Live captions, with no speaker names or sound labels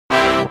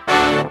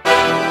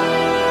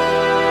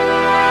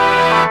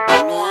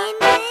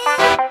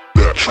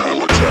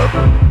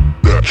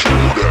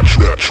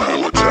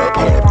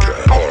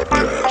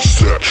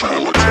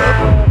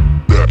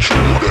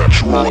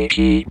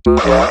Mikey,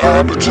 Buddha,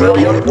 and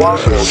William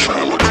Waffles.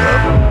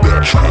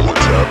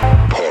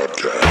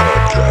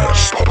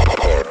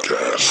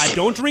 I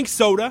don't drink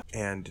soda,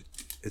 and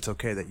it's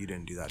okay that you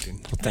didn't do that, dude.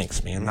 Well,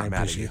 thanks, man. Not I mad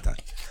at appreciate you.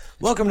 that.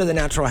 Welcome to the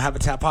Natural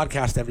Habitat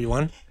Podcast,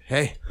 everyone.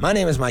 Hey. My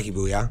name is Mikey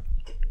Booyah.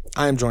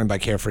 I am joined by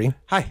Carefree,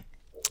 Hi.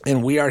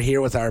 and we are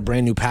here with our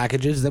brand new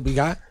packages that we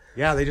got.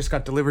 Yeah, they just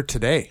got delivered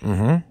today.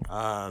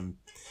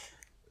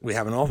 We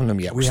haven't opened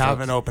them yet. We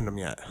haven't opened them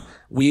yet.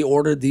 We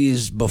ordered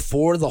these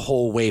before the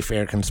whole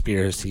Wayfair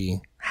conspiracy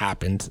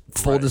happened.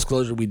 Full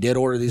disclosure, we did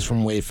order these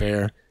from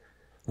Wayfair.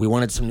 We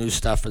wanted some new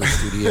stuff for the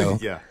studio.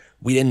 Yeah.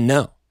 We didn't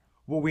know.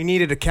 Well, we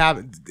needed a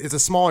cabinet. It's a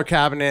smaller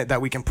cabinet that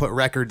we can put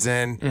records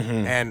in,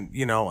 and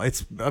you know,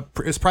 it's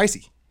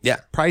pricey. Yeah.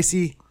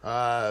 Pricey.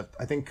 I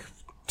think.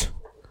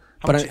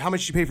 How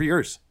much did you pay for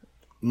yours?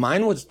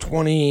 Mine was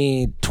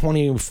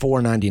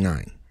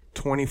 $24.99.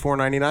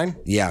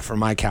 $24.99. Yeah, for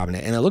my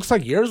cabinet. And it looks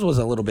like yours was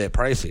a little bit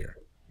pricier.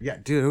 Yeah,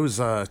 dude, it was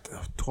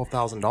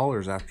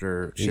 $12,000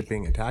 after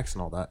shipping and tax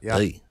and all that. Yeah.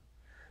 Hey.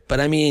 But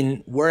I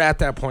mean, we're at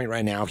that point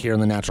right now here on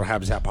the Natural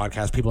Habitat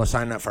Podcast. People are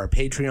signing up for our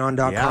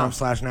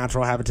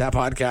patreon.com/Natural Habitat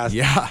Podcast.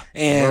 Yeah.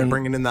 And we're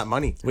bringing in that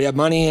money. we have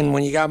money, and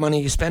when you got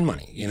money, you spend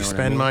money. You know what I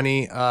Spend mean?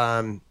 money.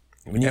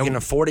 When you can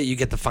afford it, you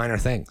get the finer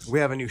things. We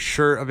have a new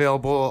shirt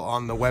available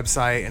on the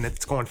website, and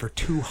it's going for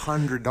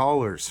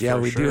 $200. Yeah, for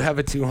a we do shirt. have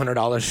a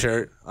 $200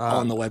 shirt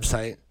on the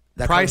website.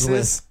 That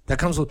prices?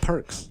 Comes with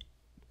perks.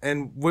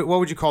 And what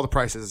would you call the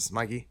prices,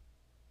 Mikey?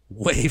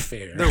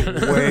 Wayfair.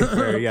 They're way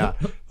fair, yeah.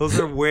 Those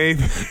are way.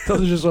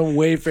 Those are just some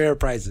Wayfair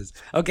prices.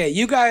 Okay,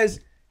 you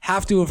guys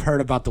have to have heard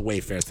about the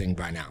Wayfair thing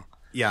by now.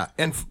 Yeah,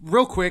 and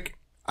real quick,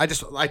 I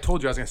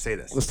told you I was gonna say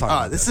this. Let's talk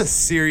about this. Is a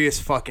serious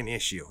fucking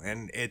issue,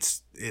 and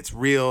it's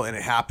real, and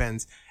it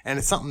happens, and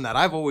it's something that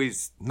I've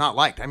always not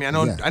liked. I mean,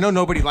 I know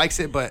nobody likes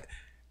it, but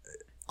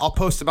I'll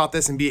post about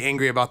this and be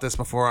angry about this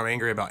before I'm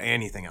angry about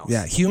anything else.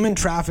 Yeah, human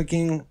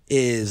trafficking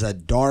is a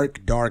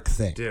dark, dark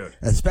thing. Dude.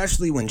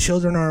 Especially when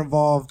children are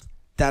involved.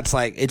 That's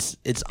like, it's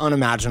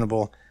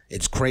unimaginable.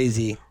 It's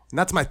crazy. And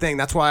that's my thing.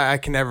 That's why I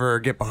can never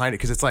get behind it,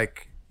 because it's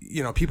like,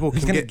 you know, people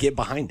Who's can going to get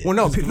behind it? Well,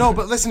 no,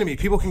 but listen to me.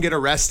 People can get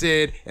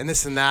arrested and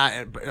this and that,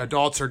 and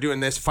adults are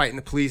doing this, fighting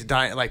the police,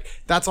 dying. Like,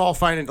 that's all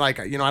fine. And like,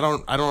 you know,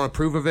 I don't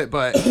approve of it,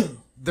 but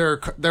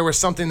there was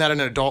something that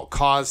an adult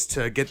caused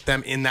to get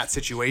them in that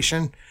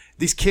situation.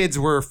 These kids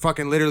were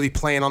fucking literally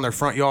playing on their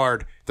front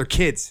yard. They're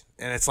kids,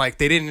 and it's like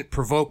they didn't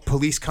provoke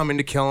police coming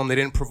to kill them. They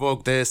didn't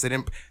provoke this.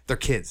 They're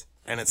kids,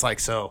 and it's like,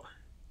 so,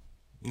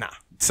 nah.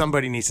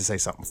 Somebody needs to say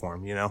something for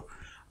them, you know.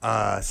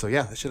 So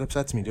yeah, that shit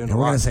upsets me, dude. And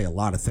we're going to say a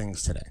lot of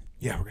things today.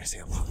 Yeah, we're gonna say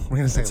a lot. We're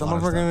going to say Some a lot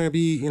of them are stuff. gonna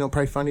be, you know,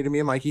 probably funny to me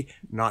and Mikey,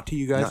 not to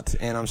you guys.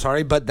 And I'm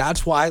sorry, but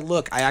that's why,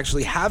 look, I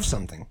actually have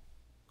something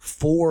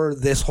for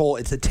this whole,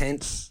 it's a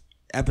tense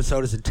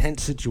episode, it's a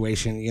tense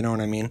situation, you know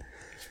what I mean?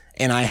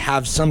 And I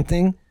have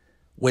something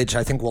which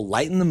I think will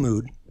lighten the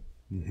mood,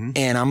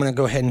 and I'm going to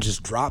go ahead and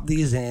just drop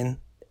these in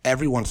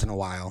every once in a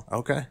while.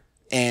 Okay.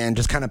 And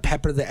just kind of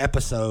pepper the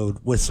episode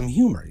with some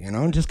humor, you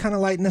know, and just kind of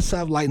lighten us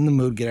up, lighten the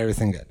mood, get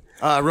everything good.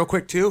 Real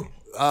quick too,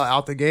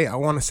 out the gate, I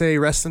want to say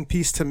rest in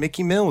peace to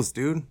Mickey Mills,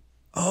 dude.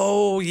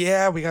 Oh,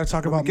 yeah, we got to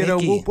talk about Get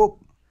Mickey. a whoop whoop.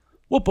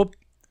 Whoop, whoop.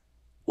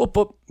 Whoop,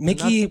 whoop.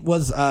 Mickey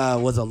was a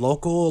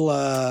local,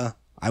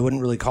 I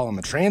wouldn't really call him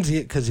a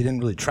transient because he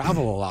didn't really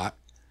travel a lot.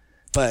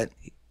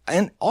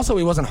 And also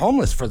he wasn't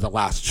homeless for the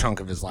last chunk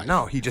of his life.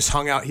 No, he just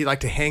hung out. He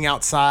liked to hang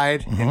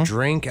outside and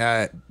drink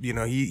at, you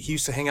know, he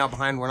used to hang out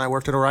behind when I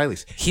worked at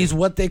O'Reilly's. He's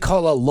what they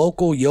call a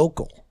local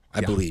yokel,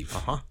 I believe.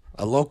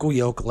 A local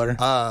yokeler.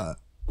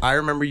 I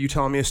remember you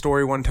telling me a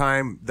story one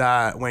time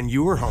that when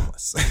you were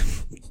homeless,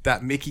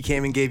 that Mickey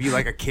came and gave you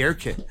like a care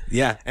kit.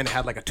 Yeah. And it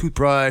had like a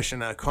toothbrush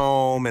and a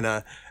comb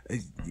and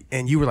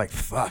you were like,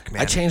 fuck,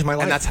 man. I changed my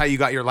life. And that's how you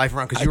got your life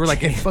around, because you were like,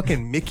 hey,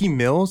 fucking Mickey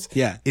Mills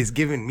is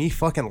giving me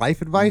fucking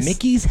life advice.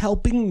 Mickey's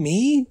helping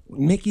me?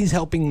 Mickey's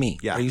helping me.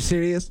 Yeah. Are you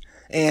serious?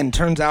 And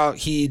turns out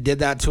he did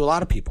that to a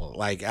lot of people.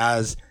 Like,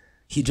 as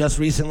he just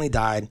recently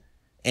died,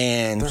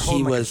 and They're he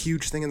holding like was a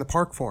huge thing in the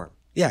park for him.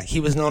 Yeah, he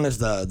was known as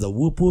the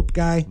whoop whoop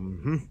guy.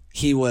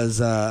 He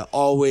was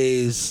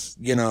always,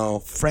 you know,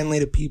 friendly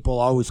to people,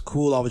 always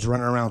cool, always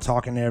running around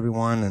talking to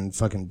everyone and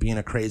fucking being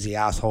a crazy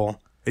asshole.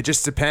 It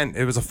just depends.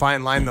 It was a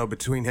fine line though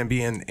between him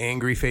being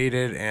angry,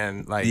 faded,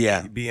 and like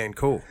being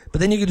cool. But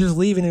then you could just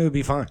leave and it would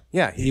be fine.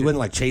 Yeah, he wouldn't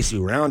like chase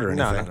you around or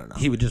anything. No.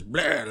 He would just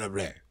blah blah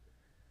blah.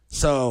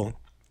 So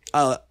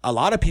a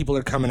lot of people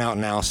are coming out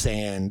now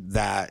saying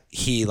that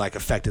he like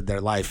affected their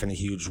life in a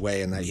huge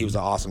way and that he was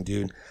an awesome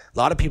dude. A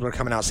lot of people are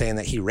coming out saying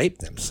that he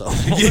raped them. So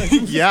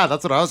yeah,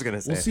 that's what I was gonna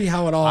say. We'll see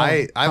how it all.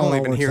 I've only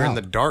been works hearing out.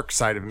 the dark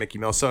side of Mickey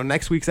Mills. So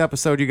next week's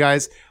episode, you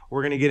guys,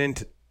 we're gonna get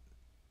into.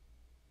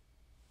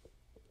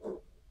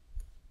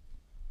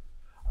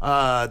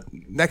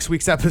 Next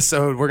week's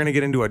episode, we're gonna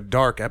get into a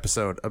dark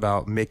episode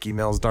about Mickey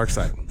Mills' dark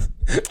side.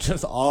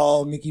 Just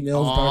all Mickey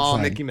Mills dark All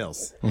side. Mickey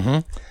Mills.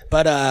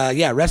 But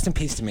yeah, rest in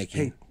peace to Mickey.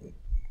 Hey,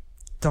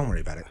 don't worry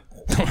about it.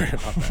 Don't worry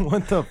about that.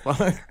 What the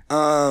fuck?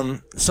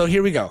 So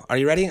here we go. Are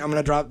you ready? I'm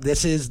gonna drop.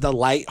 This is the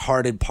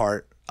light-hearted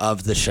part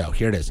of the show.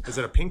 Here it is. Is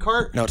it a pink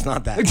heart? No, it's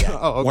not that yet.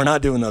 Oh, okay. We're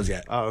not doing those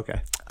yet. Oh,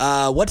 okay.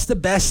 What's the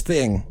best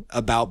thing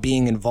about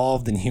being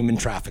involved in human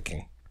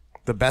trafficking?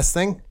 The best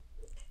thing?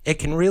 It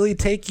can really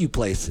take you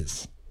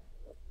places.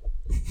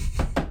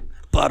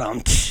 But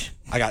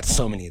I got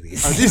so many of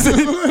these.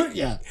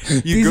 Yeah.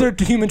 These are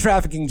human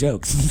trafficking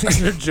jokes.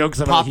 These are jokes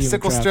about human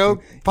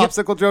trafficking.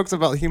 Popsicle jokes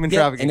about human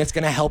trafficking. And it's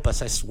going to help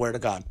us, I swear to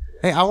God.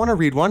 Hey, I want to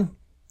read one.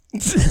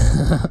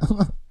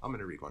 I'm going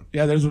to read one.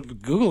 Yeah,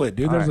 Google it,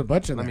 dude. There's a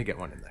bunch of them. Let me get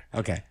one in there.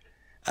 Okay.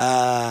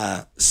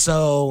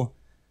 So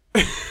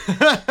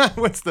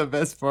what's the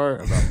best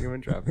part about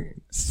human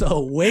trafficking?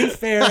 So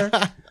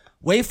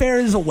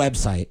Wayfair is a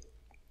website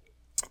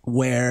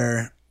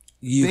where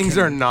things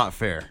are not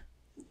fair.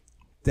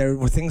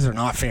 Things are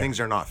not fair. Things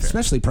are not fair.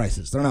 Especially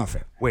prices. They're not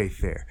fair.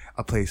 Wayfair,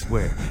 a place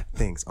where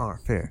things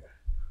aren't fair.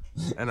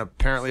 And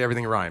apparently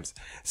everything rhymes.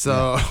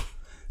 So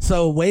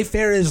So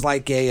Wayfair is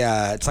like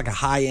it's like a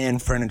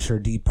high-end furniture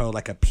depot,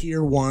 like a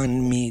Pier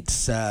 1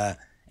 meets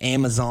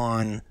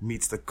Amazon.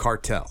 Meets the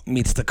cartel.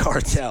 Meets the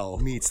cartel.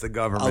 Meets the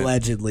government.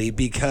 Allegedly,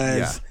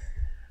 because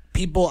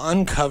people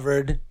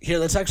uncovered... Here,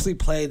 let's actually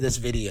play this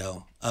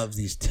video of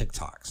these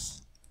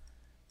TikToks.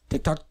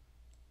 TikTok.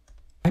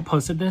 I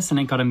posted this and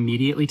it got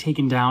immediately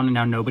taken down and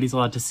now nobody's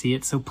allowed to see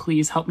it. So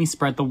please help me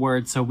spread the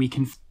word so we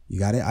can... You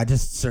got it? I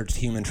just searched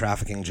human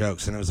trafficking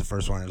jokes and it was the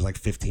first one. It was like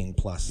 15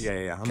 plus.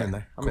 Yeah. I'm in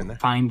there. I'm in there.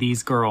 Find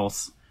these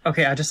girls.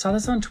 Okay, I just saw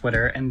this on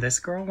Twitter and this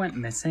girl went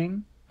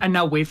missing. And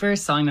now Wayfair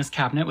is selling this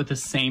cabinet with the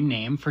same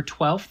name for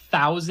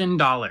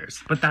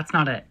 $12,000. But that's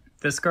not it.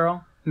 This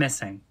girl,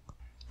 missing.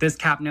 This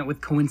cabinet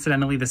with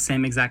coincidentally the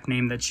same exact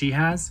name that she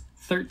has,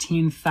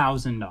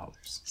 $13,000.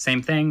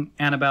 Same thing,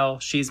 Annabelle,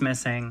 she's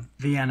missing.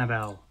 The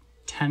Annabelle,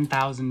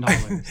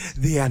 $10,000.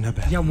 The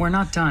Annabelle. Yeah, we're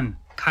not done.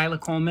 Kyla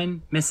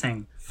Coleman,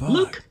 missing. Fuck.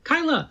 Look,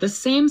 Kyla, the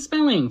same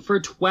spelling for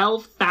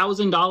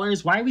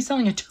 $12,000. Why are we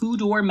selling a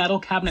 2-door metal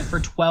cabinet for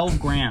 $12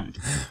 grand?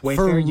 Wayfair,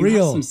 For you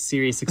real. have some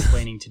serious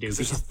explaining to do.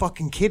 There's a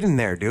fucking kid in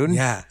there, dude.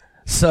 Yeah.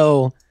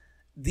 So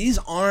these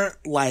aren't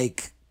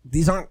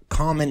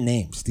common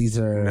names. These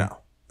are,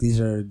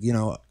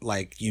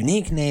 like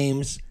unique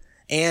names.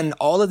 And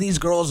all of these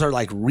girls are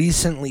like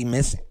recently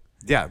missing.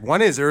 Yeah,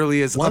 one is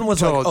early as one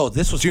was like,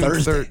 this was June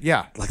Thursday. 3rd.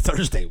 Yeah, like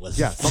Thursday was.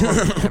 Yeah,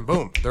 and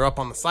boom, they're up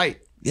on the site.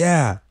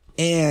 Yeah,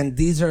 and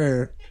these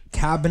are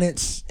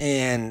cabinets,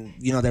 and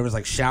there was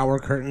like shower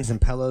curtains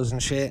and pillows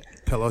and shit.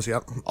 Pillows,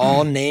 yep.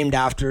 All named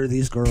after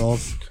these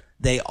girls.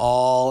 They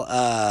all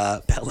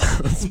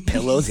pillows.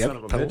 Yep. Son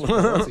of a bitch.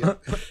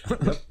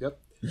 Pillows, yep.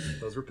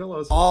 Those were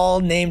pillows. All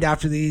named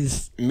after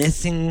these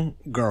missing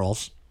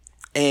girls,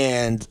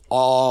 and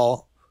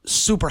all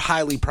super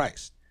highly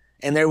priced.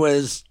 And there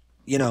was,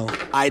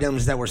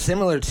 items that were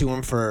similar to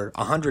them for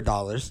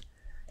 $100,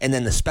 and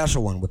then the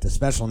special one with the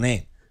special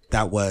name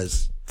that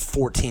was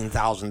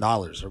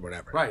 $14,000 or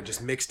whatever. Right,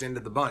 just mixed into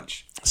the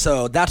bunch.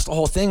 So that's the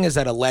whole thing, is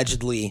that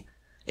allegedly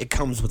it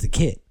comes with a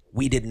kit.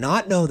 We did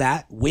not know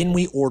that when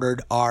we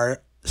ordered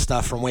our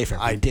stuff from Wayfair.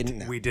 I didn't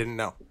know. We didn't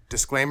know.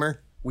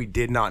 Disclaimer, we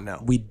did not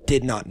know. We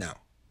did not know.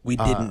 We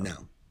didn't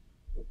know.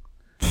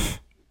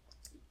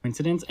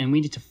 Coincidence, and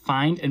we need to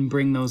find and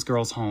bring those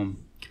girls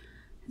home.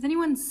 Has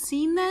anyone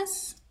seen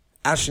this?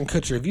 Ashton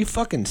Kutcher, have you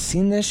fucking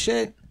seen this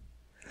shit?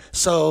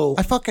 So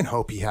I fucking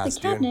hope he has,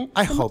 The cabinet. dude.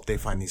 I hope they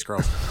find these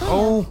girls.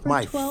 Oh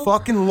my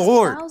fucking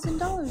lord!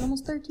 $12,000,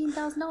 almost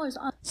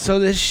 $13,000. So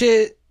this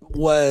shit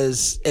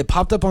it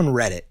popped up on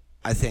Reddit,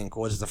 I think,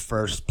 was the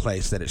first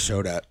place that it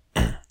showed up.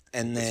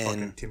 And then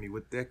fucking Timmy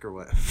with dick or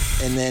what?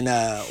 And then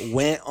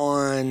went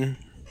on.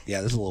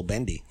 Yeah, this is a little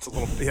bendy. It's a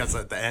little. Yeah, it's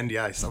at the end.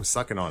 Yeah, I'm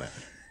sucking on it.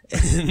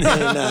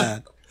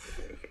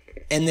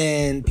 And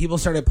then people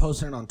started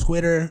posting it on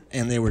Twitter,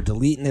 and they were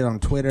deleting it on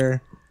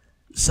Twitter.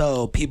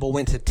 So people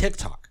went to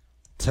TikTok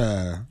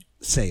to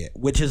say it,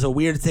 which is a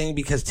weird thing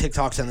because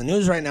TikTok's in the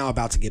news right now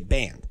about to get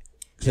banned.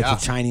 It's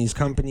a Chinese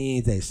company.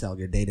 They sell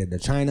your data to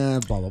China,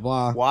 blah, blah,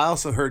 blah. Well, I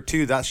also heard,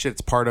 too, that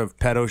shit's part of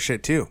pedo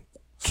shit, too.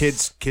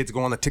 Kids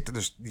go on the TikTok.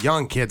 There's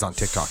young kids on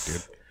TikTok,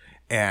 dude.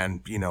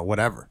 And,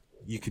 whatever.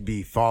 You could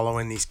be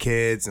following these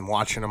kids and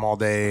watching them all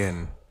day,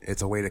 and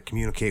it's a way to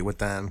communicate with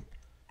them.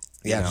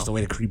 Yeah, just a way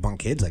to creep on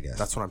kids, I guess.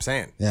 That's what I'm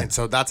saying. Yeah. And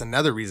so that's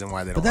another reason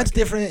why they don't. But that's like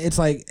different. It's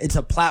like it's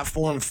a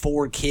platform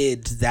for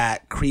kids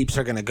that creeps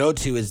are going to go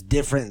to is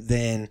different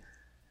than,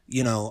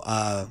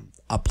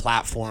 a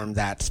platform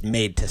that's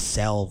made to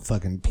sell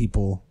fucking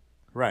people.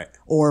 Right.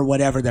 Or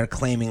whatever they're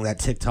claiming that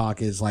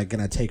TikTok is like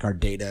going to take our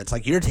data. It's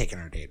like you're taking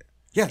our data.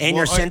 Yeah. And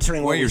you're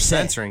censoring what you're we say.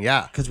 censoring,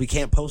 yeah. Because we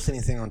can't post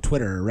anything on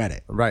Twitter or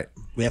Reddit. Right.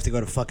 We have to go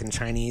to fucking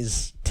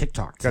Chinese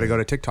TikTok. Got to go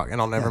to TikTok, and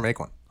I'll never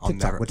make one.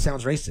 TikTok, which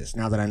sounds racist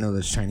now that I know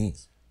there's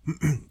Chinese.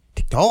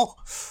 TikTok.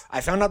 I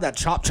found out that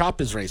Chop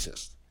Chop is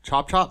racist.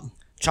 Chop Chop?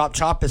 Chop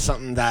Chop is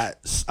something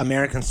that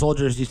American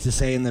soldiers used to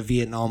say in the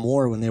Vietnam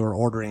War when they were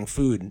ordering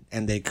food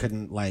and they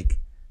couldn't, they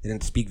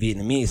didn't speak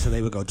Vietnamese, so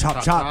they would go,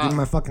 chop, chop, give me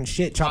my fucking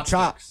shit, chop,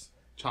 chop.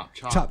 Chop,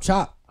 chop. Chop,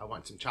 chop. I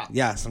want some chop.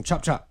 Yeah, some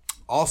chop, chop.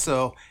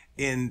 Also,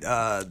 in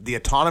the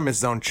autonomous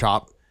zone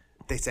chop,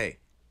 they say,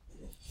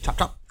 chop,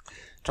 chop.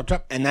 Chop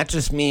chop. And that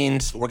just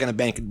means we're gonna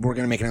make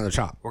another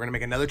chop. We're gonna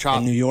make another chop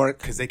In New York.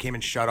 because they came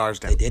and shut ours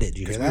down. They did it. Did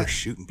you hear Because that? we were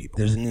shooting people.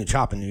 There's a new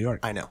chop in New York.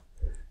 I know.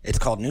 It's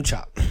called New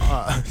Chop.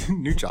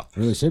 New chop.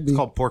 Really should be. It's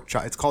called pork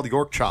chop. It's called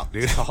York chop,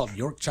 dude. It's called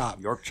York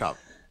Chop. York chop.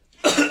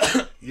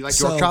 You like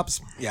So- York chops?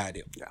 Yeah, I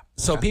do. Yeah.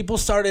 So people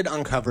started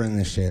uncovering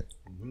this shit,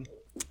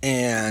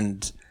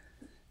 and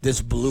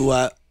this blew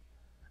up.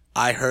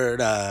 I heard,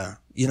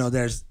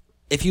 there's.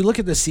 If you look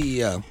at the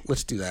CEO,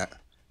 let's do that.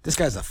 This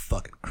guy's a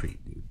fucking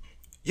creep, dude.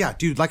 Yeah,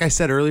 dude. Like I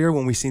said earlier,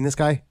 when we seen this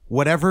guy,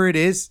 whatever it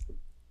is,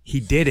 he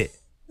did it.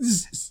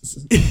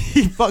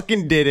 He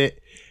fucking did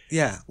it.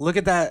 Yeah, look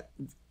at that,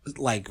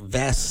 like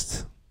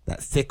vest,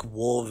 that thick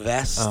wool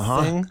vest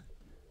thing,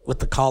 with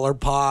the collar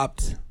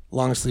popped,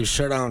 long sleeve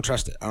shirt. I don't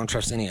trust it. I don't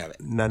trust any of it.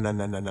 No.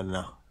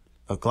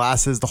 The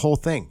glasses, the whole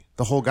thing,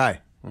 the whole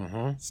guy.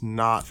 It's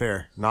not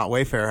fair. Not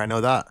way fair. I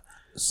know that.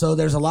 So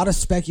there's a lot of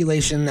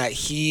speculation that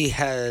he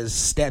has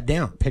stepped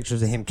down.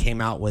 Pictures of him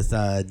came out with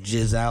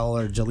Giselle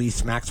or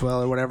Jalise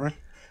Maxwell or whatever.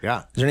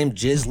 Yeah. Is her name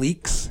Jiz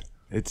Leaks?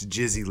 It's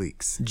Jizzy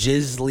Leaks.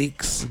 Jizz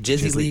Leaks.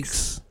 Jizzy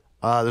Leaks.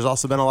 There's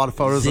also been a lot of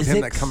photos of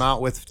him that Zizix? come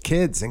out with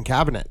kids in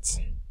cabinets.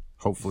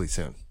 Hopefully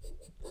soon.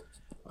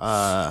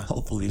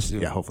 Hopefully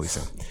soon. Yeah, hopefully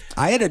soon.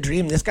 I had a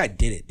dream. This guy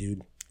did it,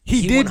 dude.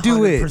 He did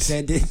do it.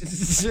 100%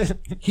 did.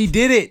 He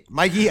did it,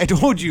 Mikey. I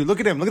told you. Look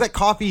at him. Look at that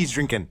coffee he's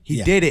drinking. He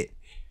Yeah. did it.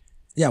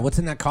 Yeah, what's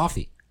in that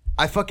coffee?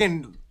 I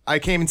came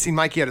and seen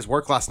Mikey at his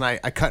work last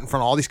night. I cut in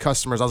front of all these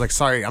customers. I was like,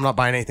 sorry, I'm not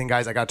buying anything,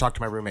 guys. I got to talk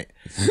to my roommate.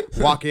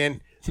 Walk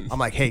in. I'm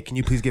like, hey, can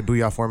you please get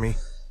Booyah for me?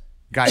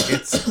 Guy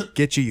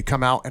gets you. You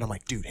come out. And I'm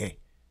like, dude, hey,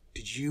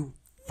 did you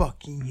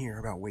fucking hear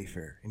about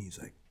Wayfair? And he's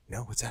like,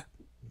 no, what's that?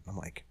 I'm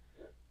like,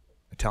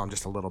 I tell him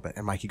just a little bit.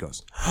 And Mikey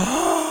goes,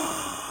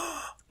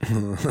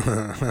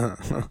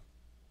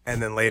 and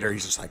then later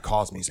he's just like,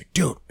 calls me. He's like,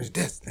 dude, there's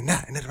this and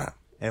that and that.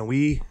 And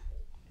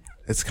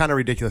it's kind of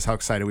ridiculous how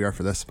excited we are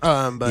for this.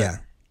 But Yeah.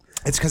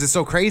 it's because it's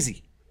so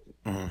crazy.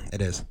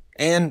 It is.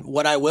 And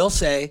what I will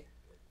say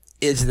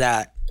is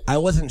that I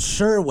wasn't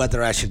sure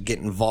whether I should get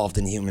involved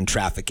in human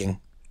trafficking,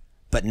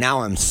 but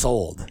now I'm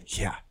sold.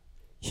 Yeah.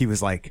 He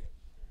was like,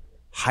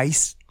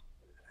 heist.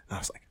 And I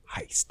was like,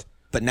 heist.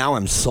 But now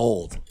I'm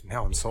sold.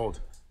 Now I'm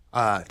sold.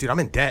 Dude, I'm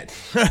in debt.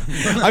 That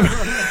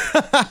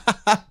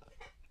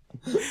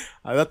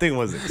thing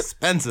was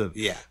expensive.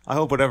 Yeah. I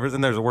hope whatever's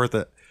in there is worth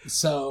it.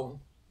 So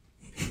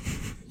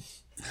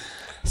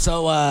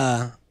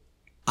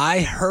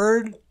I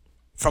heard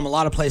from a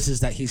lot of places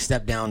that he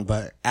stepped down,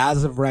 but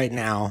as of right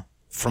now,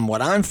 from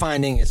what I'm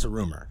finding, it's a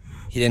rumor.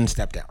 He didn't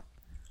step down.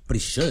 But he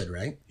should,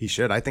 right? He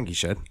should. I think he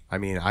should. I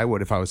mean, I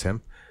would if I was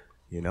him.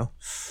 You know?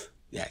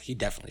 Yeah, he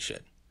definitely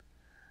should.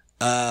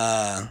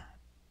 Hey,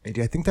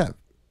 dude, I think that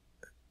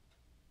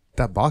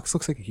box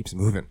looks like it keeps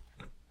moving.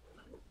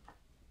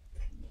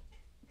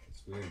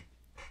 It's weird.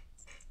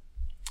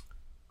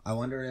 I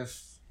wonder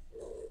if...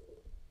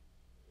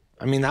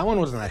 I mean, that one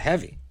wasn't that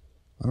heavy.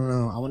 I don't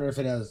know. I wonder if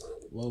it has...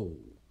 Whoa.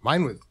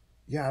 Mine would.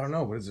 Yeah, I don't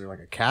know. What is there, like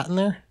a cat in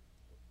there?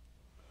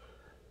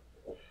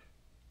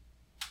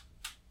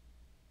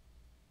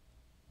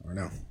 I don't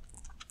know.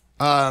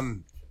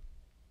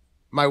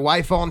 My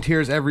wife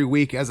volunteers every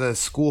week as a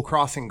school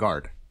crossing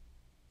guard.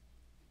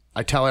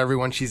 I tell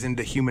everyone she's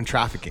into human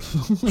trafficking.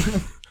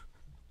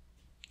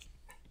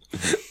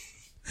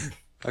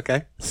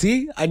 Okay.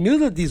 See? I knew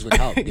that these would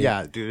help. Dude.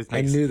 Yeah, dude.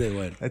 I knew they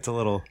would. It's a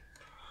little.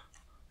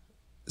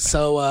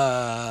 So,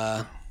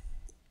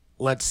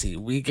 let's see.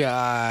 We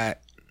got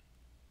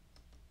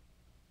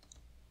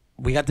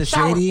the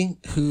Shady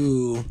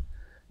who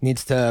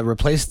needs to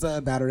replace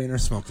the battery in her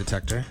smoke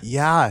detector.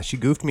 Yeah, she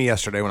goofed me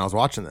yesterday when I was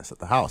watching this at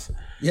the house.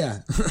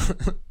 Yeah.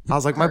 I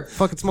was like, my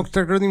fucking smoke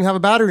detector doesn't even have a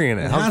battery in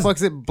it. How the has- fuck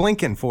is it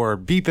blinking for,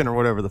 beeping or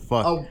whatever the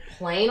fuck? A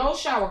plain old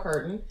shower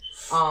curtain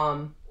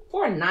for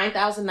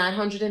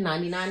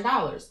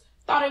 $9,999.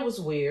 Thought it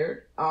was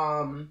weird.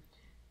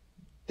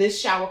 This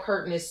shower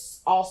curtain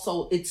is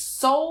also, it's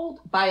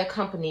sold by a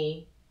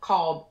company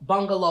called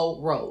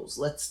Bungalow Rose.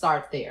 Let's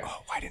start there.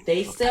 why didn't They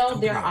we look sell that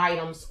their company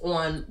items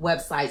on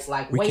websites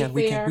like We can.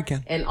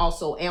 Wayfair and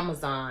also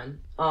Amazon.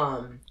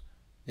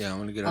 Yeah, I'm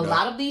gonna get it A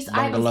lot of these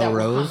items Bungalow that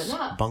Rose? were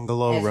coming up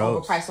Bungalow as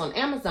Rose. overpriced on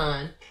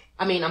Amazon.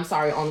 On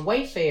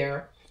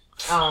Wayfair.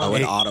 Oh,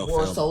 an were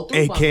autofill. sold through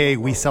AKA,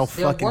 Bungalow we Rose. sell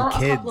There fucking were a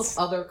couple of kids.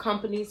 other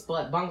companies,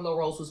 but Bungalow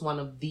Rose was one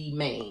of the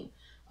main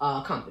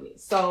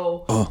companies.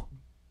 So,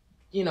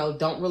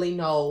 don't really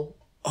know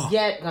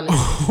yet. Gonna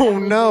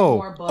no.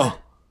 more, but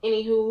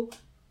anywho,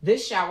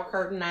 this shower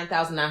curtain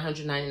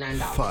 $9,999.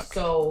 Fuck.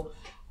 So,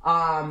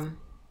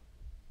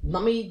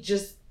 let me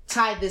just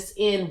tie this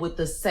in with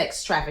the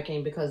sex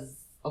trafficking because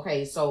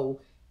so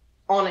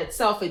on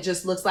itself it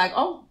just looks like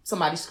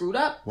somebody screwed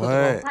up, put the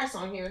wrong What? price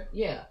on here.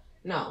 Yeah,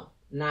 no,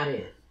 not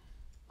it.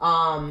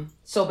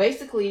 So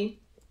basically,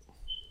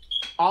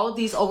 all of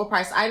these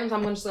overpriced items,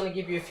 I'm just going to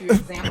give you a few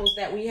examples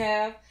that we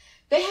have.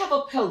 They have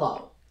a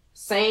pillow,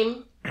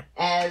 same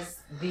as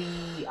the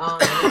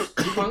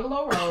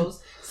Bungalow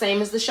Rose,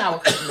 same as the shower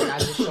curtain that I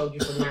just showed you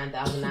for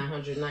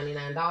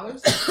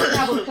 $9,999. They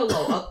have a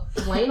pillow, a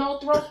plain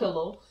old throw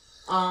pillow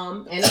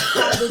And it's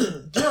called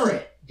the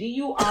Duret,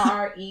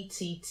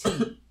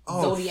 Durett.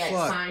 Oh, Zodiac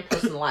fuck. sign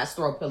personalized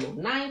throw pillow,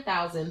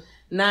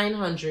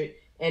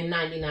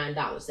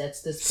 $9,999.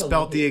 That's this pillow.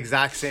 Spelt the here.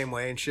 exact same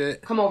way and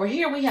shit. Come over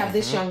here. We have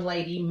this young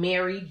lady,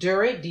 Mary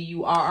Durrett,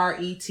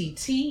 Durrett,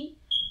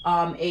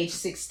 age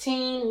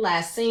 16,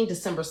 last seen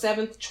December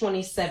 7th,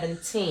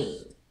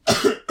 2017.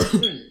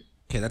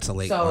 Okay, that's a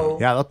late one. So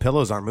Yeah, the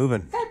pillows aren't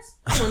moving. that's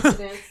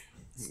coincidence.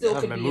 Still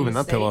Haven't could been be a moving that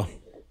mistake. pillow.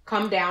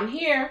 Come down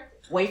here.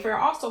 Wayfair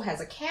also has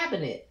a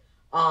cabinet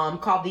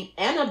called the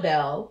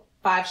Annabelle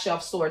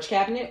 5-shelf storage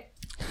cabinet.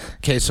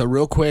 Okay, so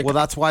real quick. Well,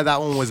 that's why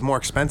that one was more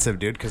expensive,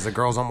 dude. Because the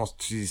girl's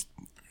almost she's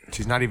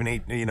not even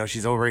 8. You know,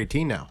 she's over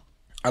 18 now.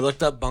 I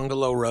looked up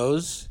Bungalow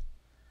Rose,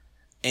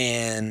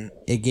 and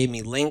it gave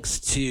me links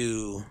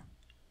to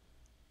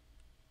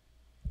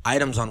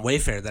items on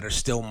Wayfair that are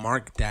still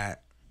marked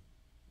at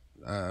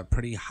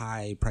pretty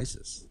high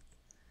prices.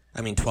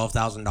 I mean,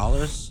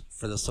 $12,000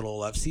 for this little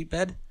love seat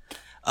bed.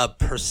 A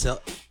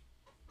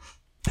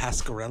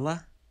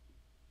Pascarella.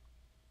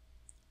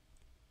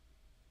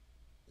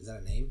 Is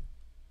that a name?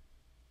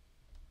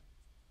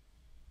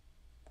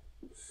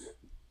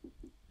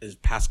 Is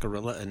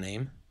Pascarella a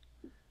name?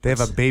 They have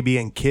a baby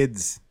and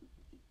kids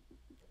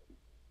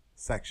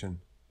section.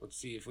 Let's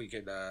see if we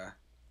could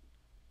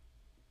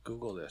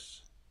Google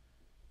this.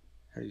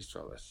 How do you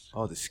spell this?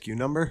 Oh, the SKU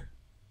number?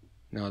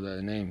 No,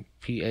 the name.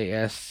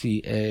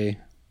 Pasca.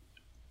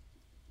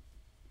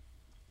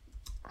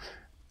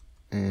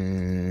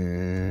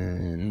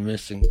 And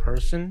missing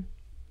person.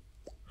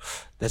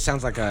 That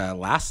sounds like a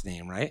last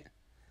name, right?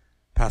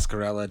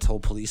 Pascarella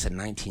told police in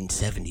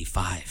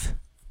 1975.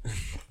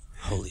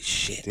 Holy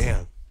shit.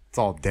 Damn. It's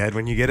all dead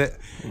when you get it.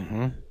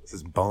 Mm-hmm. It's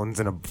just bones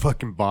in a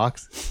fucking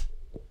box.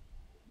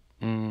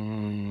 So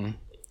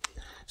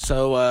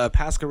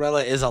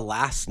Pascarella is a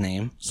last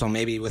name, so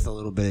maybe with a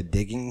little bit of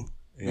digging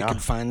we Yeah. can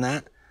find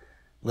that.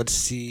 Let's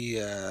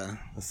see.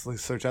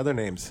 Let's search other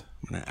names.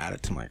 I'm gonna add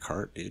it to my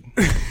cart, dude.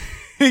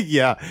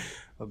 Yeah.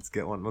 Let's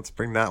get one. Let's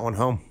bring that one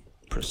home.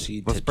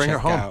 Proceed Let's to bring her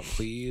check home. out,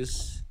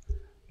 please.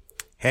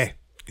 Hey,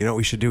 you know what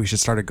we should do? We should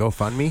start a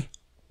GoFundMe.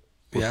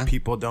 Where Yeah.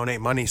 people donate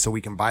money so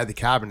we can buy the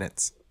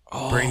cabinets.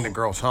 Bring the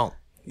girls home.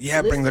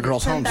 Yeah, bring the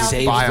girls home. 10,000.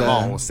 Save Buy them the-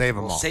 all. We'll save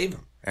them all. Save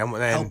them. And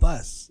then, Help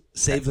us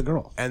save the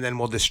girls, and then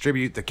we'll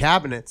distribute the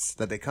cabinets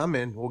that they come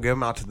in. We'll give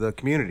them out to the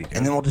community.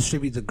 and then we'll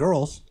distribute the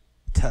girls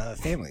to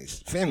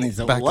families. Families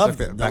that Back will to love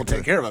their them. fa- They'll back to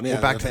take the- care of them. Yeah,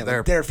 well, back to family.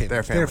 their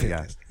families. family, yeah.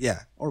 families. Yeah,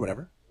 or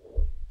whatever.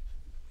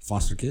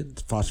 Foster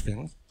kids, foster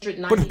families. Put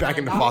them back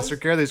into foster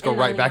care. They just go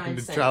right back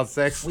into child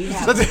sex. We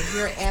have That's, over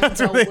here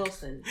Annabelle where they-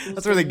 Wilson.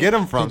 that's where they get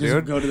them from,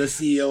 dude. Go to the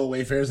CEO of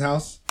Wayfair's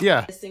house.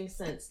 Yeah. Missing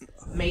since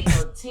May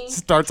 13th.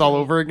 Starts all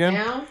over again.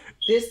 Now,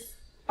 this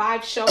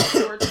 5-shelf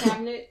storage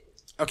cabinet.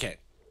 Okay.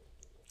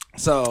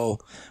 So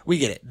we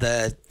get it.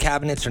 The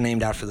cabinets are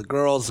named after the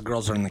girls. The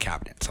girls are in the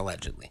cabinets,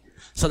 allegedly.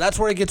 So that's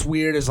where it gets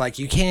weird, is like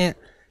you can't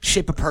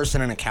ship a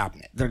person in a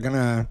cabinet. They're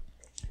gonna,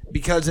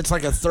 because it's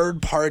like a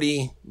third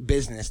party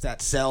business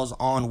that sells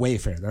on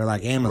Wayfair. They're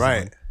like Amazon.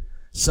 Right.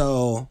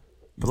 So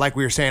But like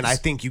we were saying, I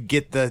think you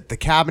get the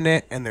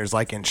cabinet and there's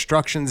like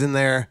instructions in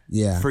there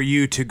Yeah. for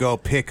you to go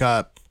pick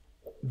up.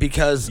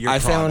 because Your I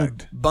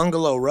product. found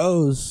Bungalow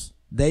Rose,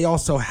 they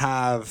also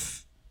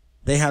have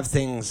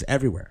things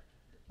everywhere.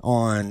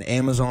 On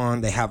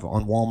Amazon, they have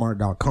on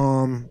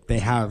Walmart.com.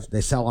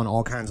 They sell on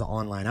all kinds of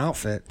online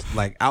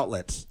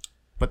outlets.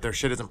 But their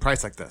shit isn't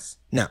priced like this.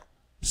 No.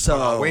 So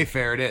On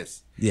Wayfair it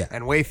is. Yeah.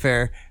 And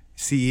Wayfair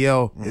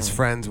CEO is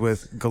friends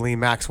with Ghislaine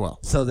Maxwell.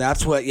 So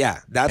that's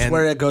And-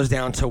 where it goes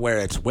down to where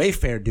it's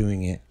Wayfair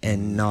doing it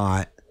and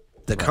not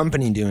the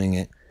company doing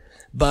it.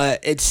 But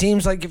it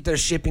seems like if they're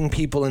shipping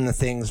people in the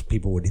things,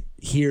 people would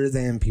hear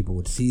them, people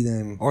would see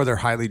them. Or they're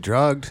highly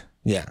drugged.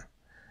 Yeah.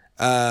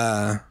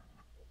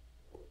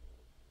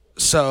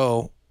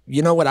 So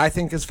you know what I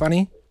think is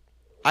funny?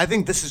 I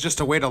think this is just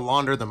a way to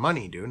launder the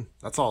money, dude.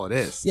 That's all it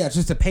is. Yeah, it's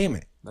just a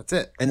payment, That's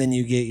it. and then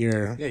you get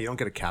your Yeah, you don't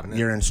get a cabinet.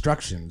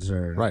 instructions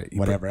or right. You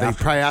whatever. They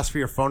after. probably ask for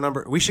your phone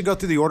number. We should go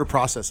through the order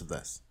process of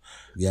this.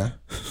 Yeah.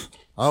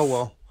 Oh,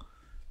 well.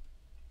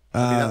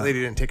 I mean, that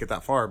lady didn't take it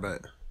that far,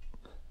 but...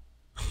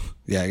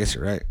 Yeah, I guess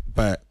you're right.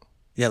 But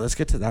yeah, let's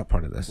get to that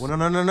part of this. Well,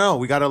 no.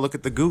 We got to look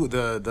at the Google,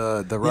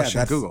 the Russian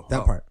that's, Google.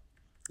 That Oh. part.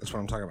 That's what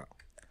I'm talking about.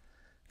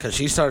 Because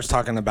she starts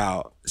talking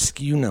about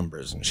SKU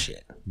numbers and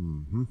shit.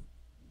 Mm-hmm.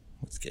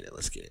 Let's get it.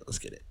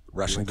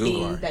 Russian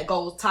Google. Thing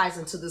that ties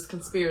into this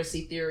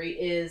conspiracy theory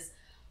is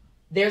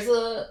there's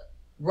a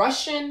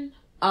Russian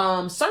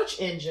search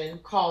engine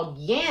called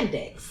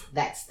Yandex.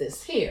 That's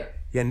this here.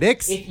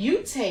 Yandex? If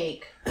you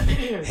take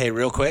Hey,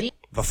 real quick,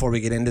 before we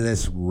get into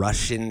this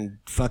Russian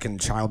fucking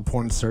child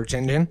porn search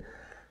engine,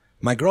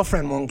 my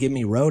girlfriend won't give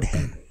me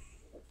Roadhead.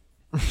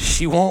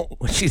 She won't.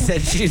 She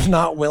said she's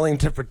not willing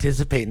to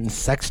participate in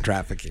sex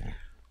trafficking.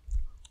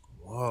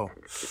 Whoa.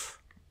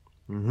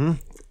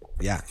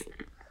 Yeah.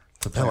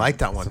 I like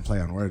that It's a one. play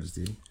on words,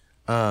 dude.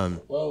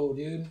 Whoa,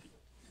 dude.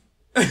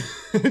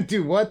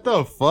 Dude, what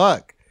the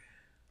fuck?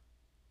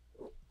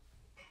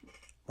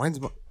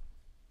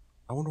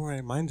 I wonder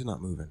why mine's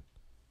not moving.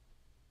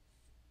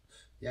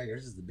 Yeah,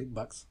 yours is the big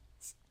bucks.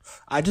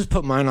 I just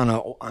put mine on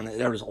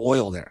there was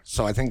oil there,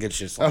 so I think it's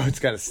just Oh, like, it's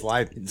got to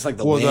slide. it's like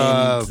the Well,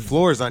 wind. the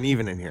floor is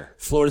uneven in here.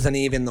 Floor's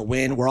uneven, the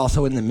wind. We're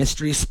also in the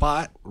mystery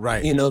spot.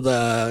 Right. You know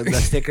the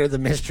sticker, the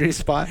mystery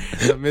spot.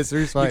 The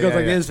mystery spot. It goes yeah,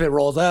 like yeah. this, it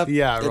rolls up.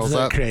 Yeah, it rolls it's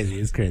up. Crazy.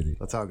 It's crazy.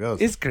 That's how it goes.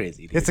 It's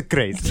crazy. Dude. It's a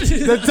craze.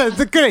 That's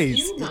a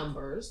craze. Few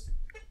numbers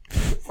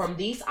from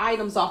these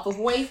items off of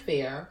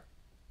Wayfair,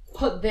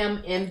 put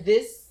them in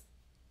this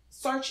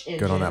search engine.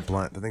 Good on that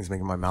blunt. The thing's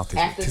making my mouth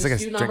taste. After Tastes the like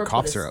I SKU drink number,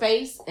 cough put a syrup.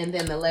 space and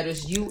then the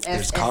letters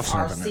There's cough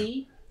syrup in there.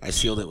 USSRC. I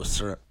sealed it with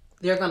syrup.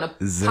 They're gonna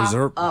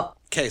Zizerp. pop up.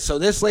 Okay, so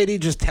this lady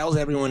just tells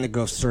everyone to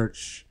go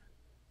search.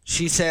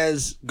 She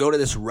says go to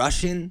this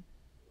Russian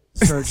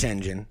search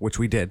engine, Which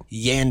we did.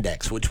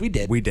 Yandex, which we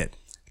did. We did.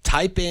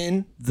 Type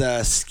in the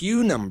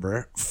SKU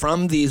number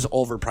from these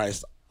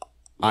overpriced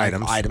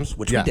items,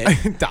 which we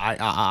did.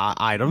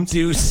 Items.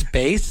 Do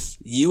space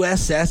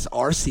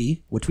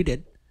USSRC, which we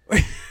did.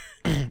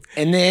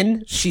 And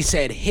then she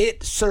said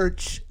hit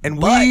search, And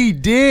but we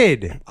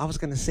did. I was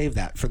gonna save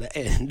that for the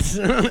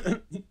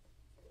end.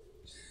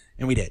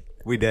 And we did.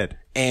 We did.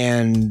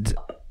 And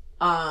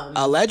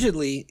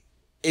allegedly,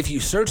 if you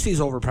search these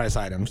overpriced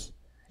items,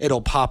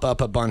 it'll pop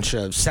up a bunch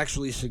of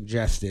sexually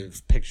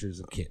suggestive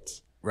pictures of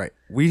kids. Right.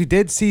 We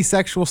did see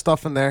sexual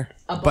stuff in there,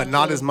 but bunch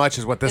not of as much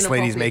as what this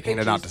lady's inappropriate making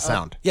it out to pictures of-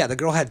 sound. Yeah, the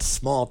girl had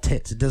small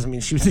tits. It doesn't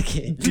mean she was a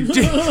kid.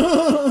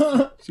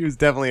 She was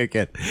definitely a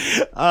kid.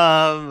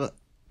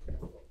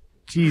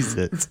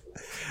 Jesus.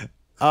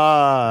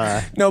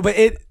 No, but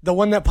the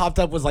one that popped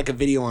up was like a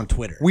video on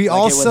Twitter. We Like,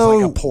 it was also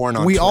like a porn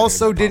on we Twitter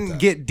also that popped didn't up.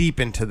 get deep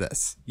into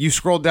this. You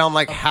scrolled down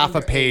like half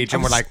a page and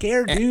I'm we're like,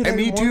 scared, dude. And I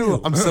me didn't too.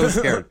 want to." I'm so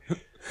scared.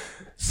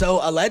 So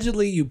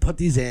allegedly, you put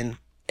these in,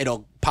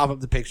 it'll pop up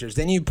the pictures.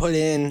 Then you put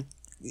in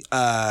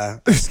a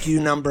SKU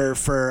number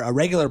for a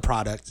regular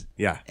product.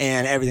 Yeah.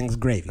 And everything's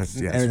gravy. Yeah, it's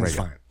Everything's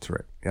right. fine. That's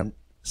right. Yep.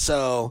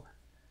 So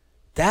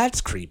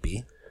that's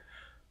creepy.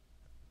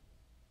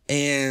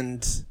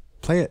 And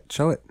Play it.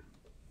 Show it.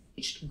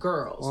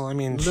 Girls. Well, I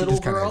mean, she little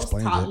just kinda girls,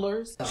 explains it.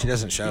 toddlers. She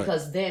doesn't show it.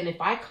 Because then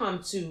if I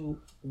come to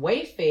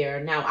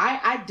Wayfair, now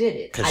I did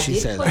it. 'Cause I she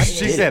did said- put it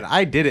She in. said,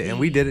 I did it, and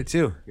we did it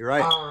too. You're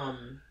right.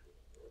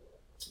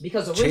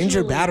 Because Change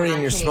your originally battery when in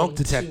I your came smoke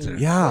to detector.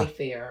 Yeah.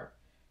 Wayfair,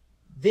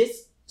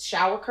 this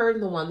shower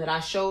curtain, the one that I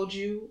showed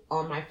you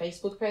on my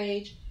Facebook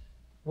page,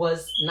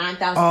 was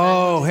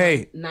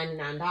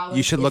 $9,999.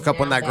 You should look up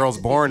when that girl's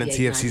born and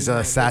see if she's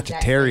a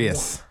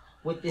Sagittarius.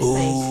 With this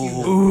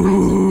same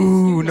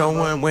Ooh, no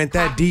one went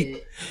that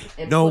deep.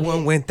 No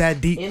one went that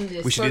deep. in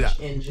this We should do that. search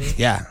engine.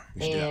 yeah.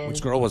 we should do that. And-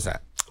 Which girl was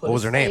that? What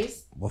was her name?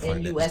 We'll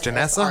find it.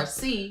 Janessa?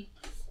 USSRC,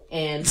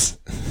 and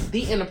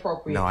the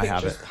inappropriate No, I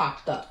have pictures it.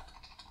 popped up.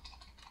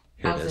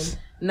 Here it is.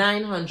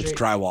 1,900.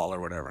 Drywall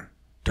or whatever.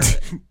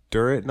 Durit.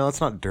 Durit? No,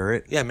 it's not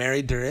Durit. Yeah,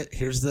 Mary Durit.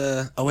 Here's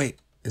the. Oh wait,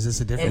 is this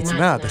a different? It's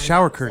not. The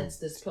shower curtain. It's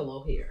this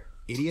pillow here.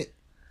 Idiot.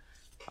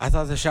 I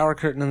thought the shower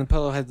curtain and the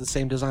pillow had the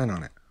same design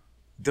on it.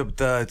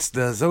 It's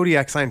the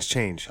zodiac signs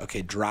change.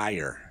 Okay,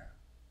 dryer.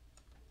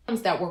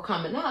 That were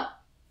coming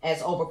up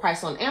as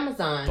overpriced on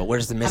Amazon. But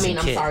where's the missing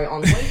I'm kid? sorry,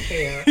 on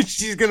Wayfair.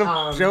 She's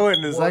gonna show it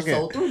in a were second.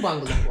 sold through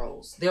Bungalow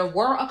Rolls. There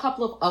were a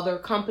couple of other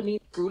companies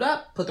screwed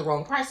up, put the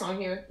wrong price on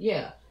here.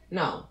 Yeah,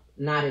 no,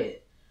 not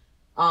it.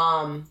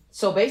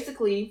 So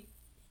basically,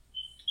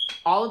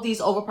 all of these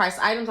overpriced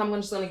items, I'm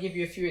just going to give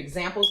you a few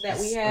examples that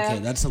we have. Okay,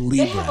 that's a They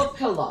Libra. have a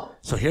pillow.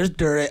 So here's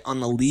Durit on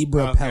the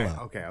Libra Okay,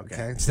 pillow.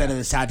 okay. Instead of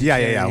the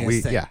Sagittarius Yeah.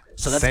 thing. Yeah.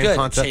 So that's Same good.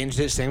 concept. Changed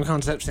it. Same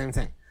concept. Same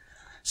thing.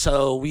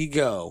 So we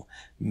go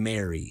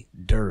Mary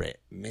Durit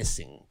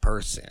missing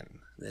person.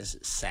 This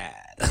is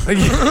sad.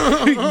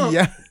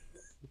 Yeah.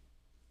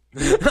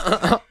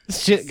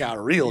 Shit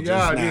got real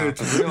just now.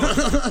 it's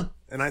real.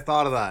 And I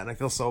thought of that, and I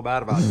feel so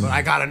bad about it. But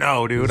I gotta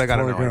know, dude. I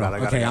gotta know. Poor girl. I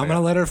gotta, Okay, I'm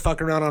gonna let her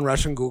fuck around on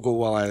Russian Google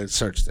while I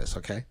search this.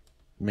 Okay,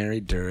 Mary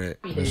Durit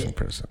missing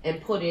person.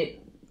 And put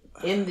it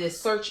in this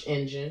search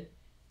engine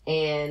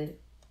and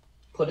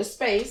put a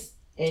space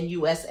in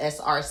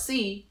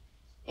USSRC,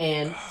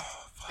 and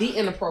the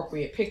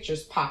inappropriate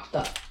pictures popped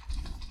up.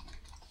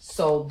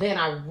 So then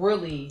I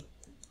really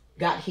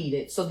got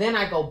heated. So then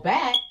I go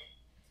back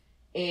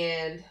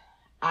and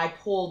I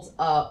pulled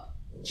up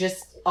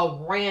just a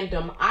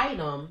random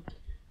item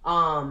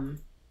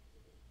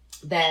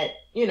that,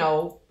 you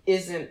know,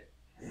 isn't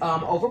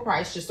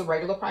overpriced, just a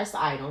regular priced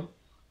item.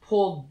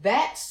 Pulled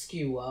that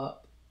SKU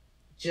up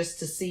just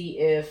to see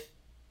if,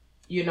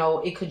 you know,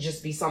 it could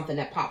just be something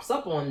that pops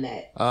up on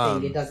that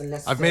thing. It doesn't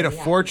necessarily I've made a have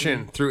to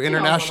fortune be, through you know,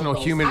 one of international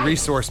those human items.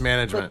 resource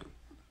management.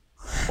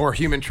 Or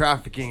human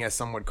trafficking, as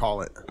some would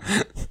call it.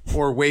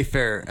 Or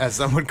Wayfair, as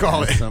some would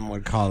call it. Some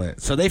would call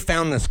it. So they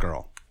found this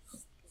girl.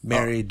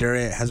 Mary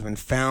Durit has been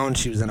found.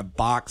 She was in a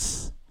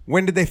box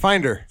When did they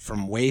find her?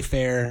 from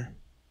Wayfair.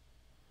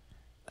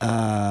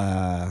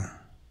 I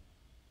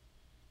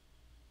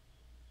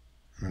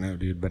don't know,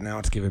 dude, but now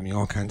it's giving me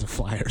all kinds of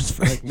flyers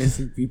for like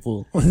missing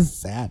people. It's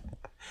sad.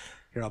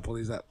 Here, I'll pull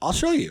these up. I'll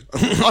show you.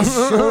 I'll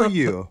show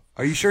you.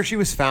 Are you sure she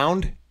was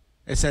found?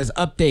 It says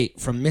update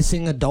from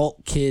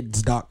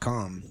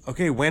missingadultkids.com.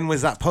 Okay, when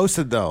was that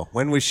posted though?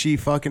 When was she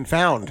fucking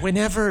found?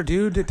 Whenever,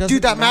 dude. It doesn't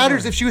Dude, that matter.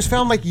 matters. If she was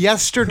found like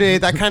yesterday,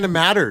 that kind of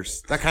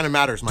matters. That kind of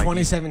matters, Mike.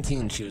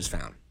 2017 she was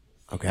found.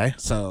 Okay.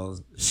 So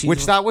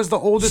That was the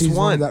oldest she's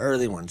one. of the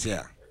early ones,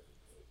 yeah.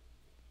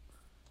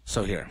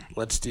 So here,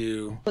 let's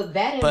do. Put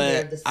that in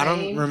there. But The I don't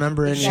same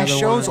remember any She other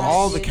shows ones.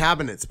 all the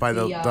cabinets by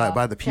the people,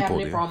 cabinet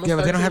dude. for almost Yeah,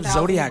 but they don't have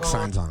 13,000 zodiac gold.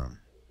 signs on them.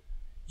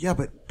 Yeah,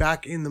 but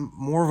back in the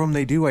more of them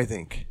they do, I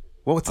think.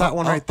 What's that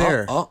one right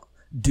there?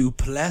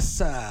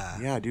 Duplessa.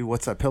 Yeah, dude.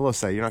 What's that pillow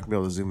say? You're not gonna be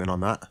able to zoom in on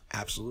that.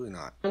 Absolutely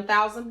not.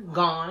 1,000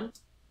 gone.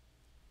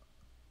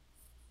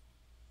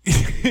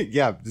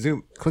 Yeah,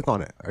 zoom. Click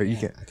on it. Or you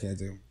can't. I can't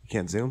zoom. You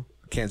can't zoom.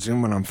 Can't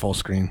zoom when I'm full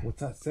screen.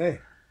 What's that say?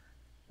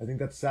 I think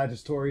that's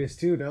Sagittarius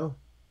too. No.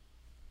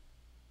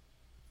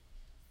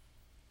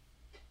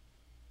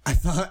 I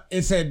thought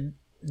it said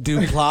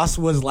Duplass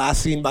was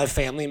last seen by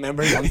family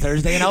members on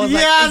Thursday, and I was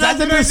like, Yeah, is that the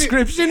that's what I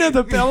description of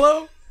the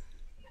pillow?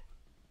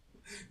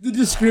 The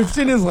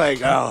description is like,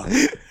 oh,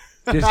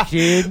 this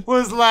kid.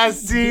 Was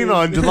last seen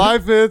on July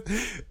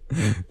 5th.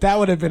 That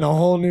would have been a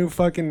whole new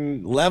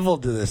fucking level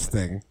to this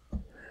thing.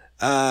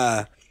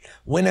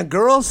 When a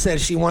girl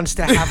says she wants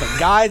to have a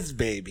guy's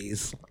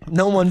babies,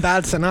 no one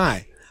bats an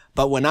eye.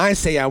 But when I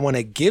say I want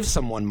to give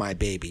someone my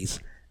babies,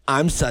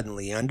 I'm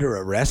suddenly under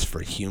arrest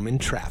for human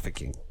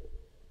trafficking.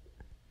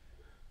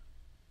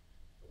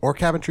 Or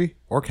cabinetry.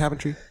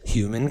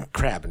 Human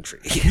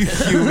crabentry.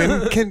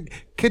 Human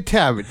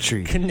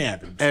cabinetry.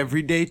 Cannabis.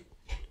 Everyday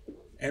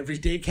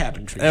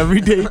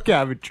cabinetry.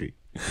 cabinetry.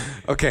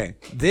 Okay,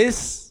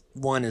 this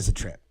one is a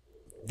trip.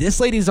 This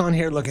lady's on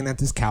here looking at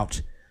this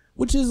couch,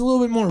 which is a little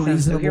bit more So here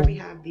reasonable. we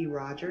have the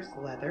Rogers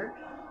leather,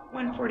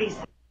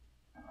 $147.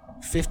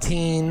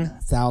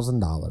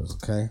 $15,000,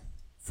 okay,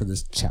 for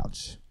this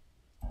couch.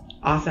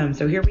 Awesome.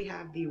 So here we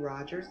have the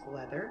Rogers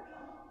leather,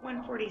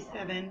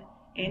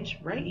 147-inch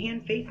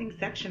right-hand facing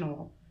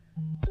sectional.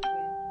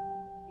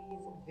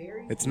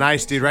 It's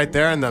nice, dude. Right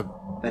there in the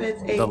But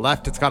it's a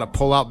left, it's got a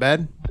pull-out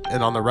bed,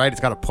 and on the right,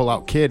 it's got a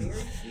pull-out kid. very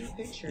cute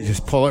picture. You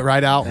just pull it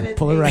right out, But it's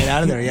Pull it right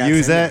out of there, yeah.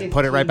 use it,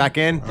 put it right back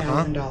in.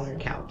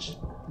 $15,000 couch,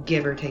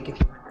 give or take a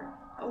few hundred.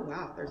 Oh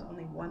wow, there's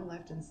only one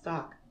left in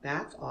stock.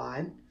 That's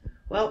odd.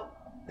 Well,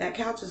 that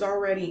couch is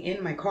already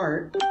in my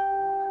cart.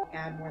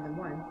 Add more than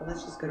one, so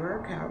let's just go to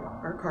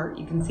our cart.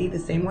 You can see the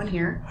same one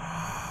here.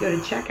 Go to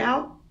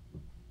checkout,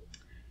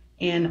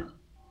 and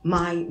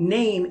my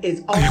name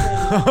is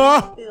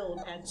already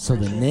filled as So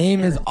the Precious name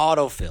is Harris.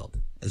 autofilled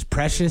as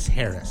Precious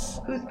Harris.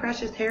 Who's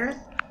Precious Harris?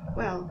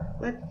 Well,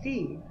 let's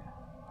see.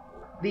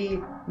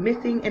 The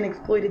Missing and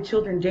Exploited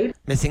Children Data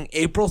Missing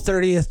April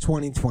 30th,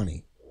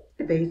 2020.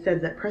 database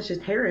says that Precious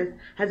Harris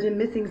has been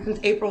missing since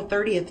April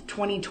 30th,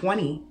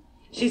 2020.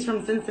 She's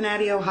from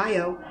Cincinnati,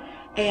 Ohio,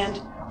 and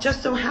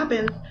just so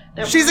happens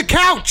that She's a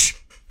couch.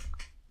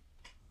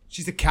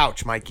 She's a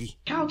couch, Mikey.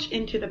 couch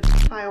into the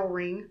pedophile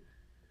ring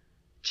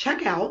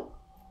checkout,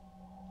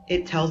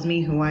 it tells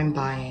me who I'm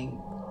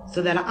buying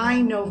so that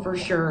I know for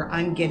sure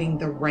I'm getting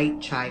the right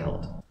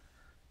child.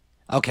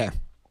 Okay.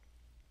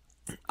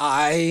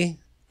 I'm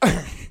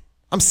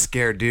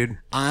scared, dude.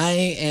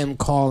 am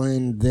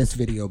calling this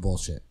video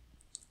bullshit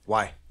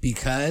Why?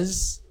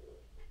 because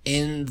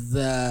in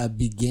the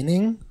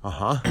beginning,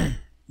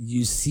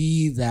 you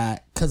see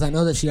that, because I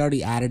know that she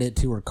already added it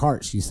to her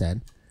cart, she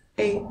said.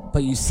 Hey,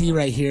 But you see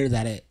right here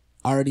that it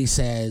already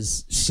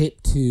says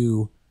ship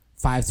to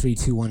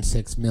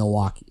 53216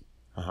 Milwaukee.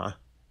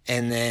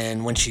 And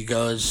then when she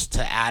goes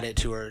to add it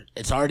to her,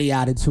 it's already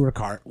added to her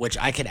cart, which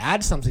I could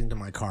add something to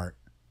my cart.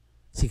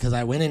 See, because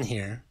I went in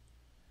here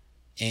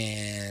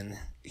and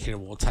here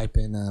we'll type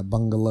in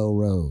Bungalow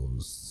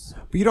Rose.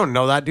 But you don't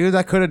know that, dude.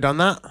 That could have done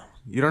that.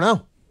 You don't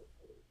know.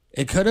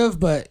 It could have,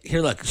 but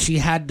here, look, she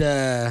had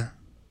to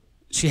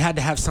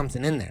have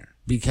something in there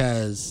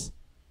because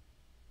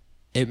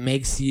it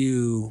makes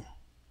you.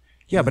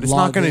 Yeah, but it's not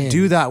Log going to in.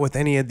 do that with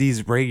any of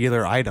these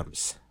regular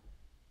items.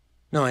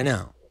 No, I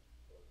know.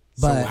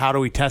 So But how do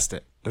we test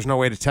it? There's no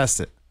way to test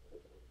it.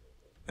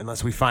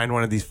 Unless we find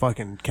one of these